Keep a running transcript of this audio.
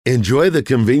Enjoy the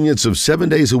convenience of 7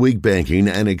 days a week banking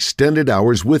and extended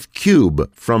hours with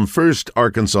Cube from First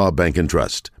Arkansas Bank and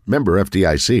Trust. Member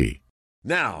FDIC.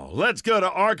 Now, let's go to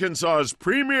Arkansas's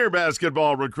premier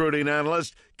basketball recruiting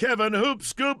analyst, Kevin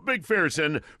Hoopscoop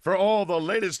McPherson, for all the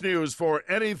latest news for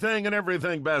anything and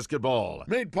everything basketball.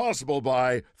 Made possible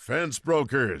by Fence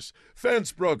Brokers.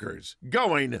 Fence Brokers,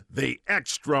 going the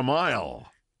extra mile.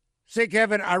 See,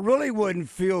 Kevin, I really wouldn't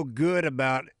feel good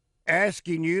about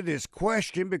asking you this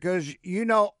question because you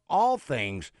know all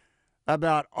things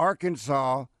about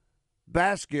Arkansas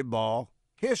basketball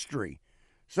history.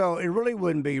 So it really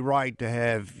wouldn't be right to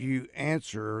have you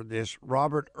answer this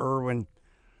Robert Irwin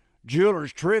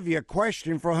Jewelers trivia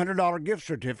question for a $100 gift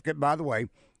certificate. By the way,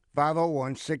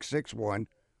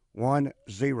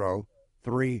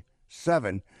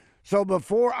 501-661-1037. So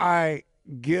before I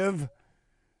give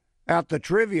out the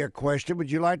trivia question,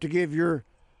 would you like to give your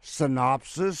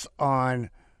synopsis on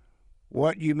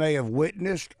what you may have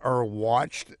witnessed or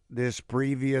watched this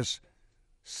previous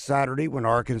Saturday when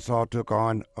Arkansas took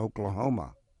on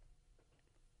Oklahoma?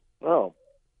 Well,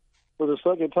 for the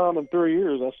second time in 3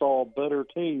 years, I saw a better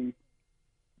team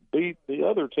beat the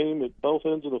other team at both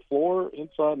ends of the floor,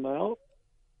 inside and out.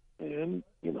 And,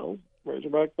 you know,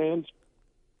 Razorback fans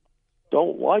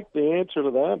don't like the answer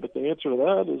to that, but the answer to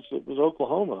that is it was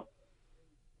Oklahoma.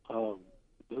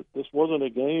 This wasn't a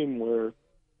game where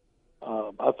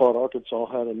I thought Arkansas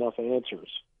had enough answers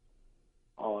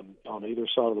on either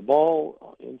side of the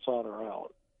ball, inside or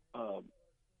out.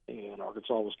 And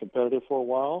Arkansas was competitive for a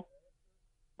while,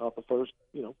 about the first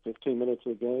 15 minutes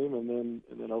of the game, and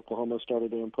then Oklahoma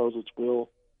started to impose its will.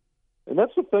 And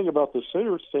that's the thing about the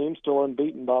Sooners team, still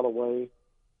unbeaten, by the way.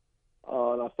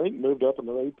 And I think moved up in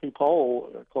the AP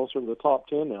poll closer to the top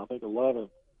 10 now, I think 11th.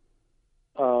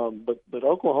 But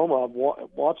Oklahoma,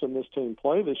 watching this team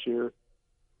play this year,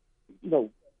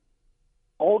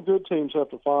 all good teams have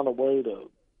to find a way to,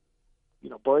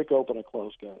 break open a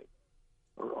close game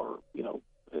or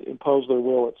impose their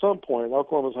will at some point.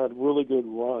 Oklahoma's had really good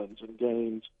runs and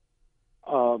games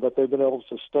that they've been able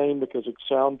to sustain because of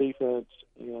sound defense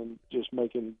and just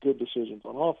making good decisions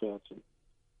on offense. And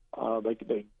they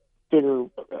figure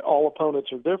all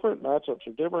opponents are different, matchups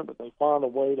are different, but they find a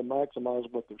way to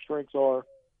maximize what their strengths are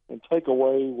and take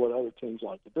away what other teams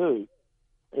like to do.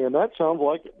 And that sounds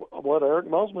like what Eric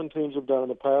Musselman teams have done in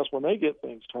the past when they get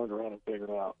things turned around and figured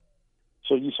out.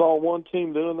 So you saw one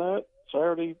team doing that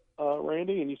Saturday,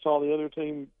 Randy, and you saw the other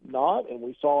team not, and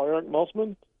we saw Eric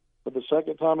Musselman for the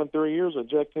second time in 3 years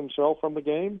eject himself from the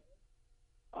game.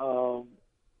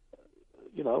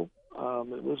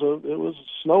 It was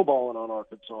snowballing on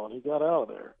Arkansas, and he got out of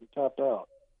there. He tapped out.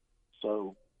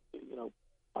 So,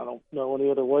 I don't know any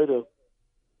other way to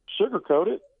sugarcoat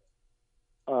it.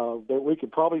 That we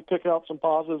could probably pick out some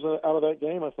positives out of that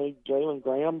game. I think Jalen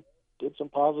Graham did some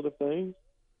positive things.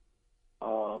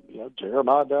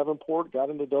 Jeremiah Davenport got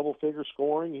into double-figure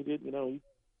scoring. He did, he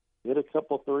hit a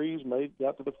couple of threes,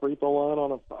 got to the free throw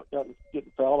line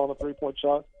getting fouled on a three-point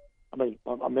shot. I mean,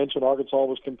 I mentioned Arkansas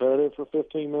was competitive for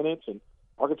 15 minutes, and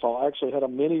Arkansas actually had a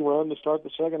mini run to start the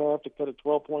second half to cut a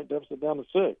 12-point deficit down to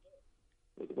 6.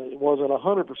 It wasn't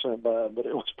 100% bad, but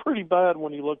it was pretty bad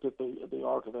when you looked at the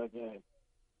arc of that game.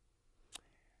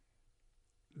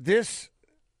 This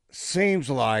seems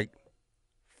like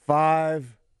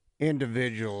 5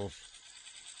 individuals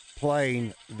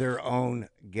playing their own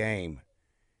game.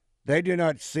 They do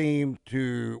not seem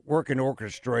to work in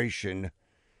orchestration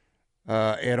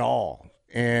at all.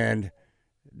 And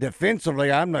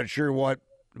defensively, I'm not sure what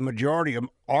the majority of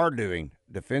them are doing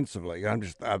defensively.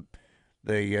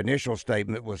 The initial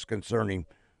statement was concerning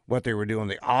what they were doing on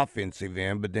the offensive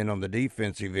end, but then on the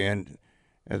defensive end,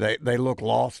 they look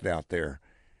lost out there.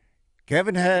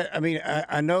 Kevin,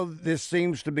 I know this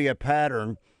seems to be a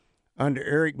pattern under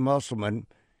Eric Musselman,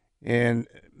 and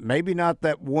maybe not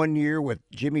that 1 year with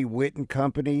Jimmy Witt and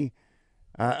company.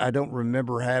 I don't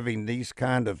remember having these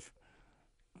kind of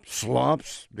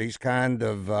slumps, these kind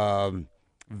of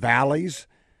valleys.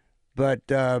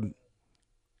 But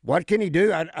what can he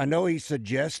do? I know he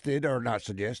stated, all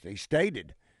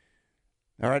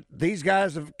right, these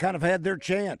guys have kind of had their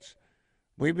chance.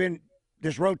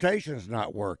 This rotation is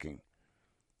not working.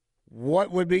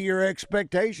 What would be your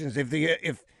expectations if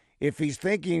he's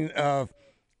thinking of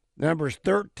numbers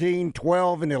 13,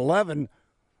 12, and 11,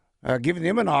 giving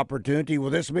them an opportunity?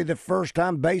 Will this be the first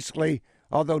time, basically,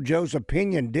 although Joe's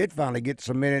opinion did finally get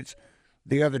some minutes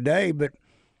the other day, but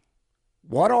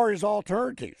what are his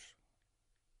alternatives?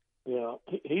 Yeah,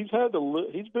 he's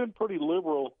been pretty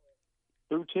liberal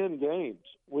through 10 games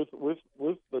with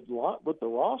the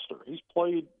roster. He's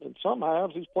played in some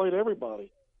halves. He's played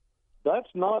everybody. That's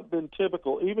not been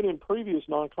typical, even in previous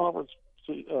non-conference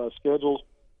schedules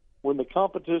when the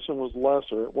competition was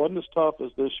lesser. It wasn't as tough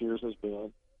as this year's has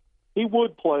been. He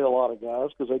would play a lot of guys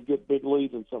because they'd get big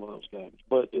leads in some of those games,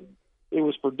 but it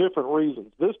was for different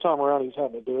reasons. This time around, he's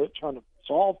having to do it, trying to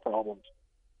solve problems.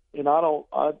 And I don't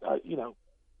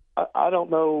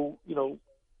know.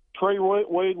 Trey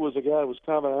Wade was a guy who was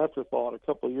kind of an afterthought a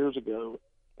couple of years ago,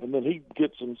 and then he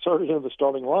gets inserted into the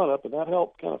starting lineup, and that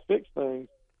helped kind of fix things.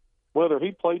 Whether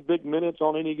he played big minutes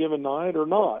on any given night or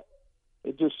not,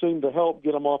 it just seemed to help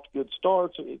get him off to good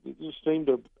starts. It just seemed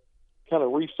to kind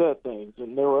of reset things.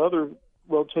 And there were other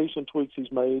rotation tweaks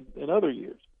he's made in other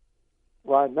years.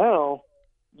 Right now,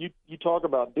 you talk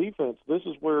about defense. This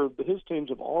is where his teams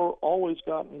have always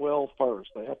gotten well first.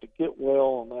 They have to get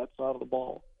well on that side of the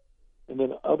ball. And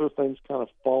then other things kind of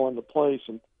fall into place.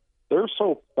 And they're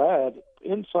so bad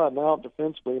inside and out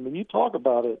defensively. I mean, you talk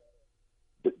about it,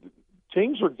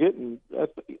 teams are getting,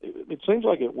 it seems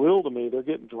like at will to me, they're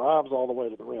getting drives all the way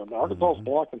to the rim. Now, Arkansas is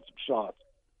blocking some shots,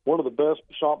 one of the best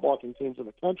shot-blocking teams in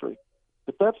the country.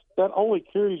 But that only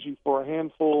carries you for a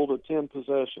handful to 10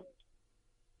 possessions.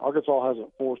 Arkansas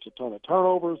hasn't forced a ton of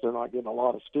turnovers. They're not getting a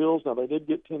lot of steals. Now, they did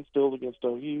get 10 steals against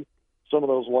OU, some of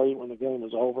those late when the game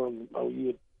was over, and OU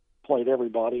had played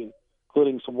everybody,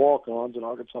 including some walk-ons, and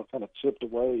Arkansas kind of chipped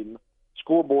away. And the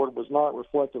scoreboard was not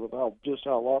reflective of how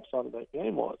lopsided that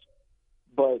game was.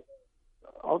 But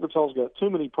Arkansas's got too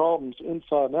many problems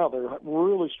inside and out. They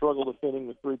really struggle defending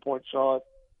the three-point shot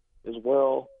as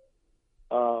well.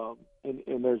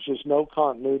 And there's just no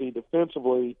continuity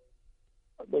defensively.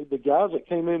 The guys that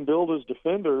came in billed as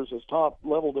defenders, as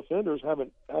top-level defenders,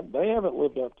 haven't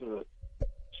lived up to it.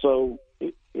 So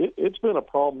it's been a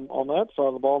problem on that side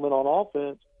of the ball. And then on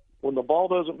offense, when the ball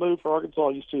doesn't move for Arkansas,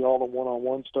 you see all the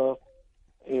one-on-one stuff.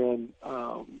 And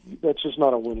that's just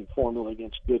not a winning formula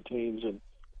against good teams. And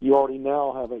you already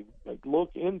now have a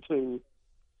look into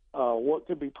what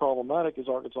could be problematic as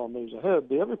Arkansas moves ahead.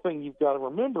 The other thing you've got to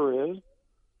remember is,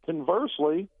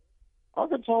 conversely,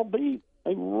 Arkansas beat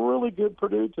a really good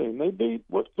Purdue team. They beat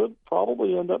what could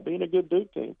probably end up being a good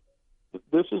Duke team.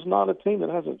 This is not a team that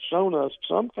hasn't shown us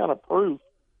some kind of proof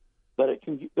that it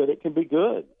can be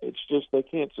good. It's just they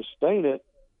can't sustain it.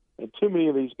 And too many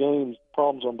of these games,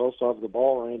 problems on both sides of the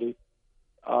ball, Randy.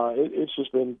 It's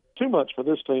just been too much for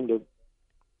this team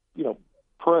to,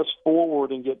 press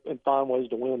forward and find ways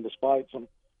to win despite some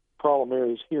problem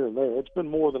areas here and there. It's been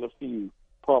more than a few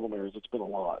problem areas. It's been a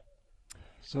lot.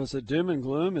 So is it doom and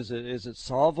gloom? Is it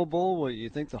solvable? Well, you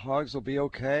think the Hogs will be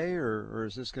okay, or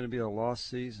is this going to be a lost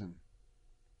season?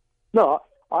 No,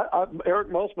 Eric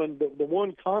Musselman, the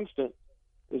one constant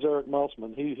is Eric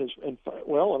Musselman. He has, and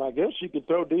I guess you could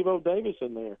throw Devo Davis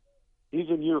in there. He's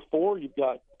in year 4. You've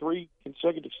got 3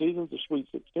 consecutive seasons of Sweet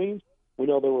 16. We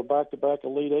know there were back-to-back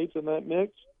Elite Eights in that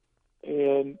mix.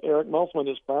 And Eric Musselman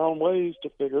has found ways to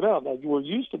figure it out. Now, we're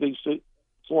used to these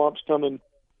slumps coming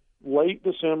late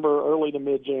December, early to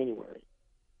mid-January.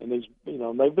 And these,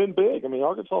 they've been big. I mean,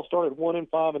 Arkansas started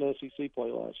 1-5 in SEC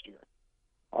play last year.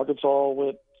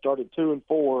 Arkansas started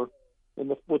 2-4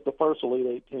 with the first Elite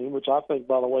Eight team, which I think,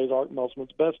 by the way, is Art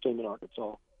Musselman's best team in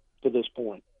Arkansas to this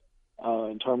point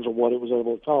in terms of what it was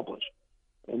able to accomplish.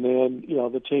 And then,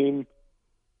 the team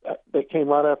that came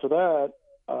right after that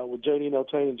with J.D.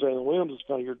 Notae and Jalen Williams is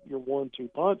kind of your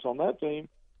 1-2 punch on that team.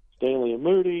 Stanley and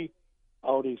Moody,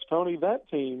 Odie Stoney, that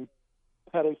team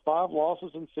had a 5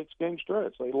 losses in 6-game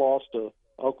stretch. They lost to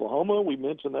Oklahoma. We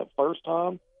mentioned that first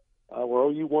time where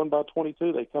OU won by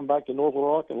 22. They come back to North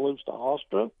Little Rock and lose to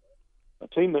Hofstra, a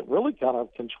team that really kind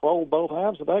of controlled both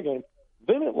halves of that game.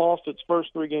 Then it lost its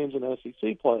first 3 games in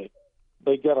SEC play.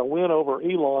 They got a win over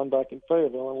Elon back in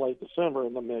Fayetteville in late December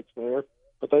in the mix there,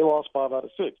 but they lost 5 out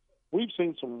of 6. We've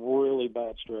seen some really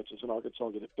bad stretches in Arkansas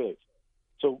get it fixed.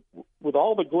 So with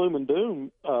all the gloom and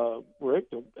doom, Rick,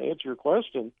 to answer your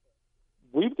question,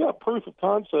 we've got proof of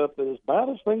concept that as bad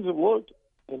as things have looked,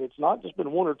 and it's not just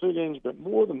been 1 or 2 games, but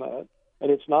more than that,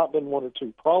 and it's not been 1 or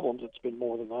 2 problems, it's been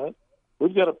more than that.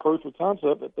 We've got a proof of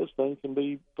concept that this thing can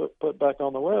be put back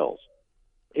on the rails.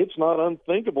 It's not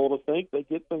unthinkable to think they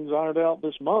get things ironed out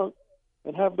this month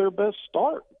and have their best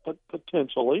start,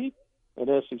 potentially, in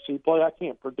SEC play. I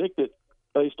can't predict it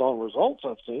based on results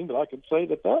I've seen, but I can say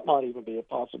that might even be a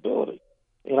possibility.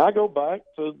 And I go back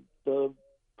to the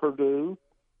Purdue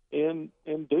and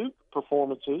Duke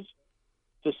performances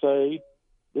to say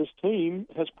this team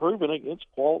has proven against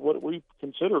what we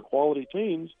consider quality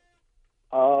teams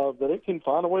that it can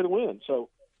find a way to win. So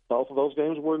both of those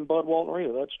games were in Bud Walton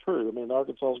Arena. That's true. I mean,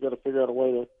 Arkansas's got to figure out a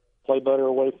way to play better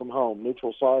away from home.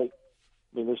 Neutral site.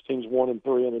 I mean, this team's 1-3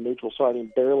 on a neutral site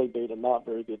and barely beat a not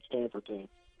very good Stanford team.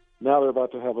 Now they're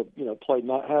about to have play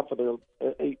not half of their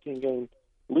 18-game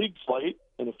league slate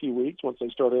in a few weeks. Once they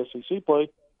start SEC play,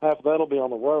 half of that'll be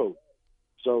on the road.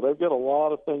 So they've got a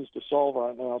lot of things to solve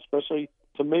right now, especially,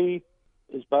 to me,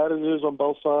 as bad as it is on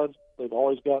both sides, they've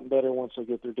always gotten better once they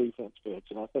get their defense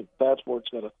fixed. And I think that's where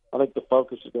I think the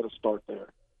focus is going to start there.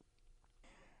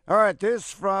 All right,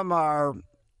 this from our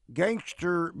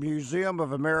Gangster Museum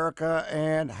of America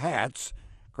and hats,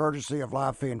 courtesy of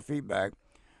Live Fan Feedback.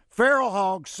 Feral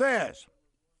Hog says,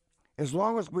 as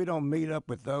long as we don't meet up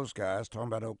with those guys, talking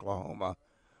about Oklahoma,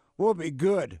 we'll be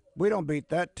good. We don't beat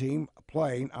that team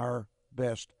playing our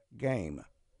best game.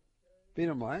 Beat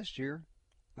them last year,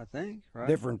 I think, right?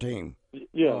 Different team.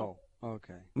 Yeah. Oh,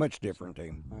 okay. Much different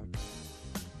team. Okay.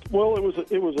 Well, it was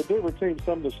a different team,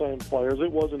 some of the same players.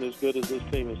 It wasn't as good as this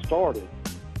team has started.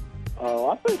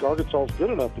 I think Arkansas is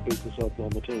good enough to beat this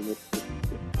Oklahoma team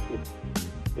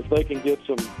if they can get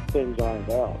some things ironed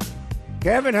out.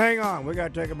 Kevin, hang on. We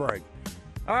got to take a break.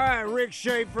 All right, Rick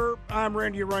Schaefer. I'm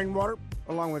Randy Rainwater,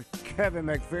 along with Kevin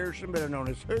McPherson, better known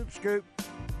as Hoopscoop.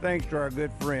 Thanks to our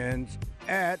good friends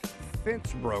at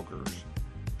Fence Brokers.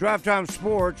 Drive Time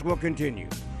Sports will continue.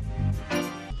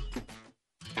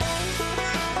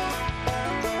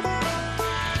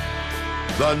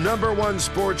 The #1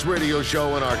 sports radio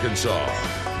show in Arkansas.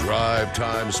 Drive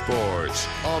Time Sports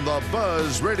on the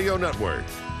Buzz Radio Network.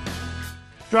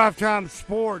 Drive Time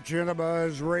Sports in the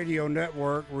Buzz Radio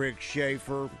Network. Rick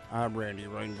Schaefer. I'm Randy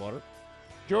Rainwater.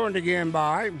 Joined again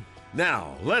by...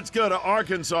 Now, let's go to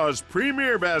Arkansas's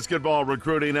premier basketball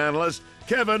recruiting analyst,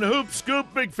 Kevin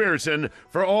Hoopscoop McPherson,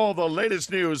 for all the latest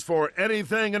news for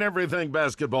anything and everything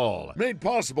basketball. Made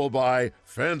possible by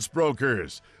Fence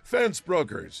Brokers. Fence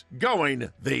Brokers,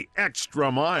 going the extra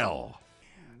mile.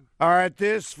 All right,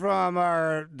 this from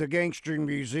the Gangster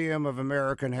Museum of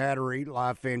American Hattery,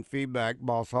 Live Fan Feedback.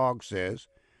 Boss Hogg says,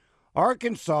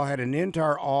 Arkansas had an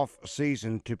entire off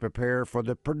season to prepare for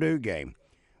the Purdue game.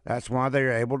 That's why they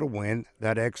were able to win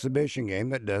that exhibition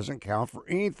game that doesn't count for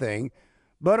anything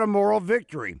but a moral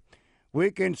victory.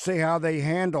 We can see how they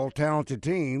handle talented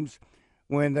teams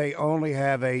when they only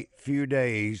have a few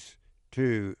days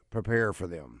to prepare for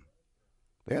them.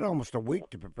 They had almost a week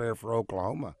to prepare for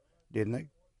Oklahoma, didn't they?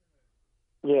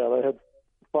 Yeah, they had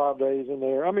 5 days in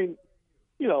there. I mean,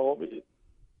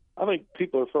 I think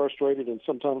people are frustrated and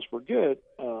sometimes forget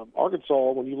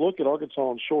Arkansas. When you look at Arkansas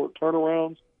on short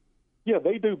turnarounds, yeah,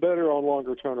 they do better on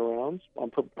longer turnarounds,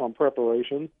 on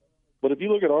preparation. But if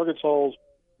you look at Arkansas's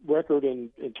record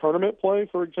in tournament play,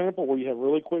 for example, where you have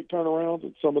really quick turnarounds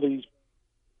in some of these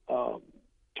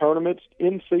tournaments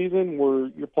in season where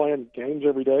you're playing games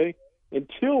every day,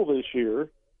 until this year,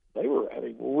 they were at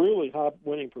a really high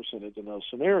winning percentage in those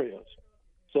scenarios.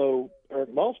 So Eric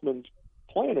Mossman's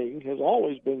planning has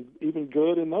always been even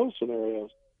good in those scenarios,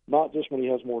 not just when he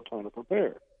has more time to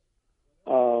prepare.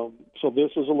 So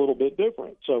this is a little bit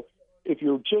different. So if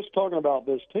you're just talking about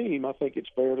this team, I think it's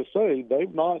fair to say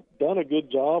they've not done a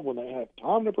good job when they have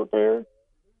time to prepare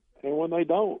and when they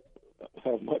don't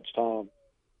have much time.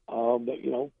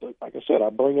 But, like I said, I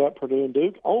bring up Purdue and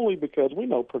Duke only because we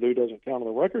know Purdue doesn't count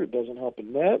on the record. It doesn't help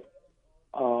in net.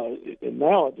 And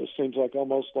now it just seems like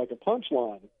almost like a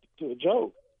punchline to a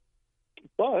joke.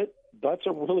 But that's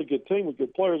a really good team with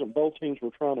good players, and both teams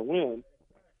were trying to win.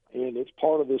 And it's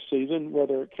part of this season,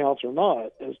 whether it counts or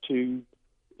not, as to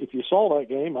if you saw that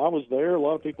game. I was there. A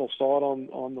lot of people saw it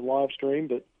on the live stream,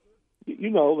 but you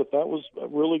know that was a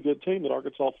really good team that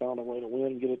Arkansas found a way to win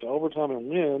and get it to overtime and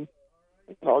win.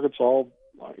 And Arkansas,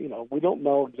 we don't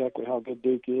know exactly how good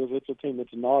Duke is. It's a team that's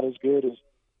not as good as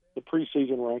the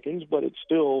preseason rankings, but it's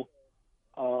still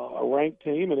a ranked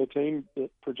team and a team that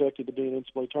projected to be an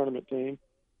NCAA tournament team.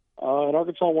 And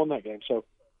Arkansas won that game. So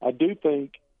I do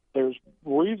think there's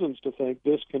reasons to think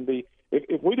this can be,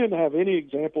 if we didn't have any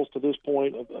examples to this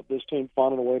point of this team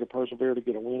finding a way to persevere to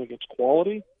get a win against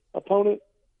quality opponent,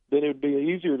 then it would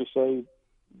be easier to say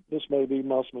this may be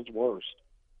Mussman's worst.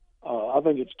 I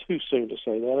think it's too soon to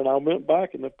say that. And I went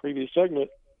back in the previous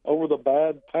segment over the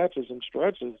bad patches and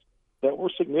stretches that were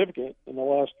significant in the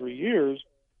last 3 years,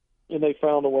 and they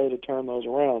found a way to turn those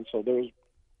around. So there's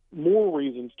more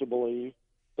reasons to believe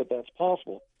that that's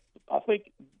possible. I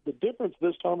think the difference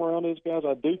this time around is, guys,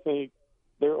 I do think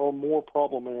there are more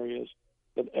problem areas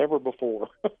than ever before.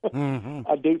 Mm-hmm.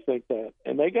 I do think that.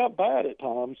 And they got bad at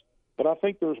times, but I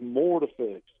think there's more to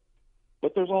fix.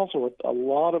 But there's also a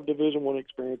lot of Division I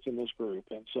experience in this group,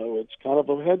 and so it's kind of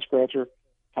a head scratcher.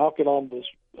 How could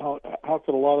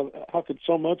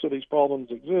so much of these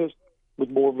problems exist with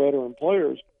more veteran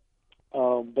players?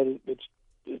 But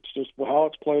it's just how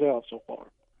it's played out so far.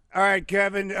 All right,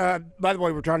 Kevin. By the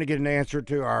way, we're trying to get an answer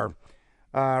to our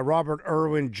Robert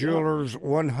Irwin Jewelers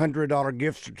 $100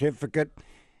 gift certificate.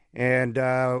 And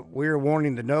we're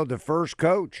wanting to know the first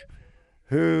coach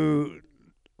who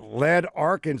led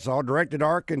Arkansas, directed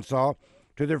Arkansas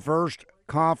to their first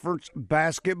conference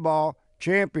basketball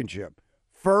championship.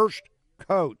 First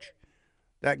coach.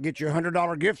 That gets you a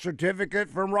 $100 gift certificate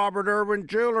from Robert Irwin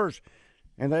Jewelers.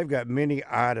 And they've got many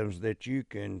items that you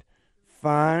can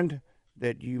find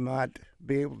that you might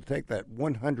be able to take that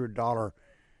 $100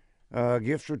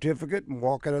 gift certificate and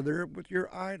walk out of there with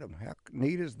your item. How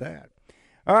neat is that?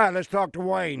 All right, let's talk to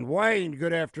Wayne. Wayne,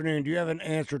 good afternoon. Do you have an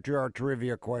answer to our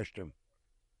trivia question?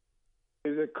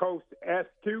 Is it Coach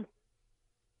Askew?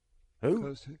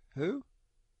 Who? Who?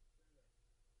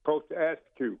 Coach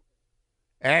Askew.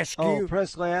 Askew? Oh,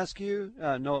 Presley Askew?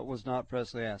 No, it was not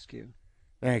Presley Askew.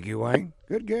 Thank you, Wayne.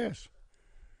 Good guess.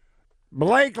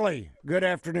 Blakely, good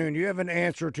afternoon. Do you have an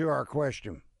answer to our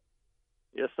question?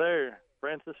 Yes, sir.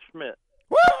 Francis Schmidt.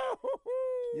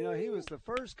 You know, he was the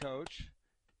first coach,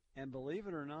 and believe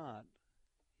it or not,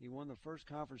 he won the first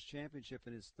conference championship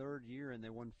in his third year, and they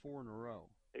won 4 in a row.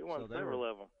 He won several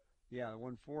of them. Yeah, they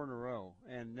won 4 in a row.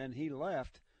 And then he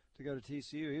left to go to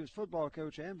TCU. He was football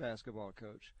coach and basketball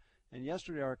coach. And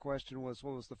yesterday our question was,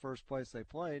 what was the first place they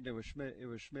played? It was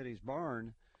Schmitty's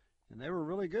Barn, and they were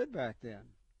really good back then.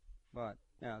 But,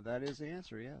 yeah, that is the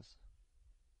answer, yes.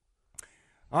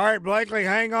 All right, Blakely,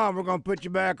 hang on. We're going to put you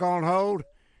back on hold,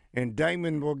 and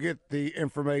Damon will get the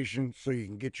information so you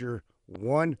can get your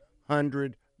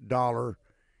 $100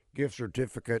 gift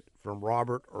certificate from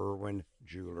Robert Irwin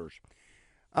Jewelers.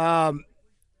 I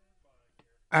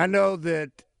know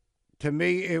that, to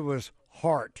me, it was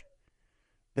Hart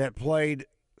that played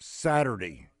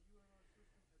Saturday.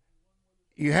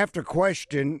 You have to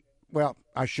question, well,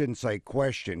 I shouldn't say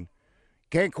question.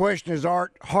 Can't question his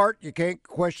heart. You can't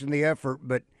question the effort,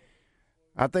 but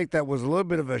I think that was a little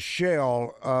bit of a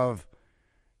shell of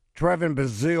Trevin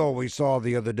Bazile we saw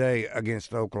the other day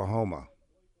against Oklahoma.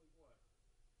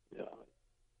 Yeah.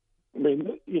 I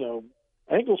mean,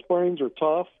 ankle sprains are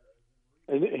tough.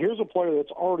 And here's a player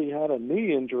that's already had a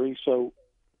knee injury, so,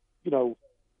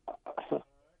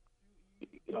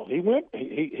 he went,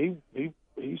 he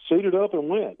suited up and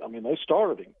went. I mean, they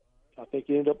started him. I think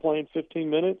he ended up playing 15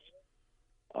 minutes.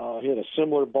 He had a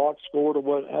similar box score to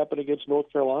what happened against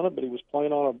North Carolina, but he was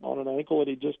playing on an ankle that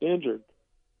he just injured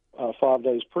 5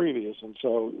 days previous. And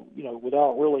so,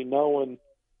 without really knowing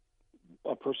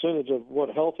a percentage of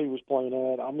what health he was playing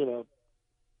at, I'm going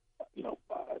to,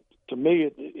 to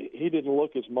me, he didn't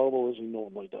look as mobile as he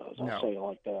normally does. I'll say it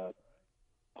like that.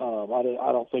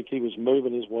 I don't think he was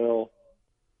moving as well.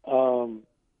 So,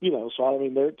 I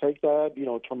mean, take that.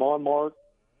 Tremont Mark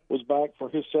was back for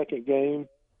his second game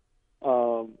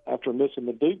after missing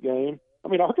the Duke game. I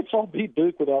mean, Arkansas beat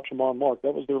Duke without Tremont Mark.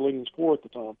 That was their leading scorer at the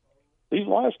time. These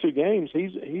last 2 games,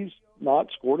 he's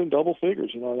not scored in double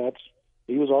figures. He was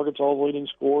Arkansas's leading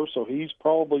scorer, so he's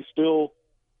probably still,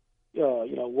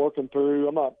 working through.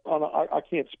 I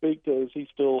can't speak to is he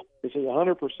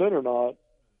 100% or not,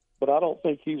 but I don't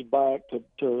think he's back to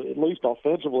at least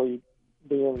offensively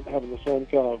having the same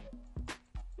kind of,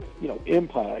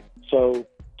 impact. So,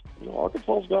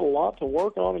 Arkansas's got a lot to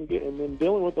work on, and then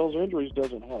dealing with those injuries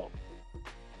doesn't help.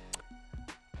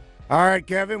 All right,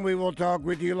 Kevin, we will talk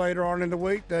with you later on in the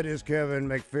week. That is Kevin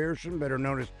McPherson, better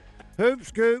known as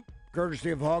Hoopscoop,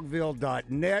 courtesy of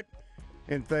Hogville.net.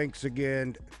 And thanks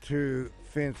again to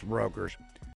Fence Brokers.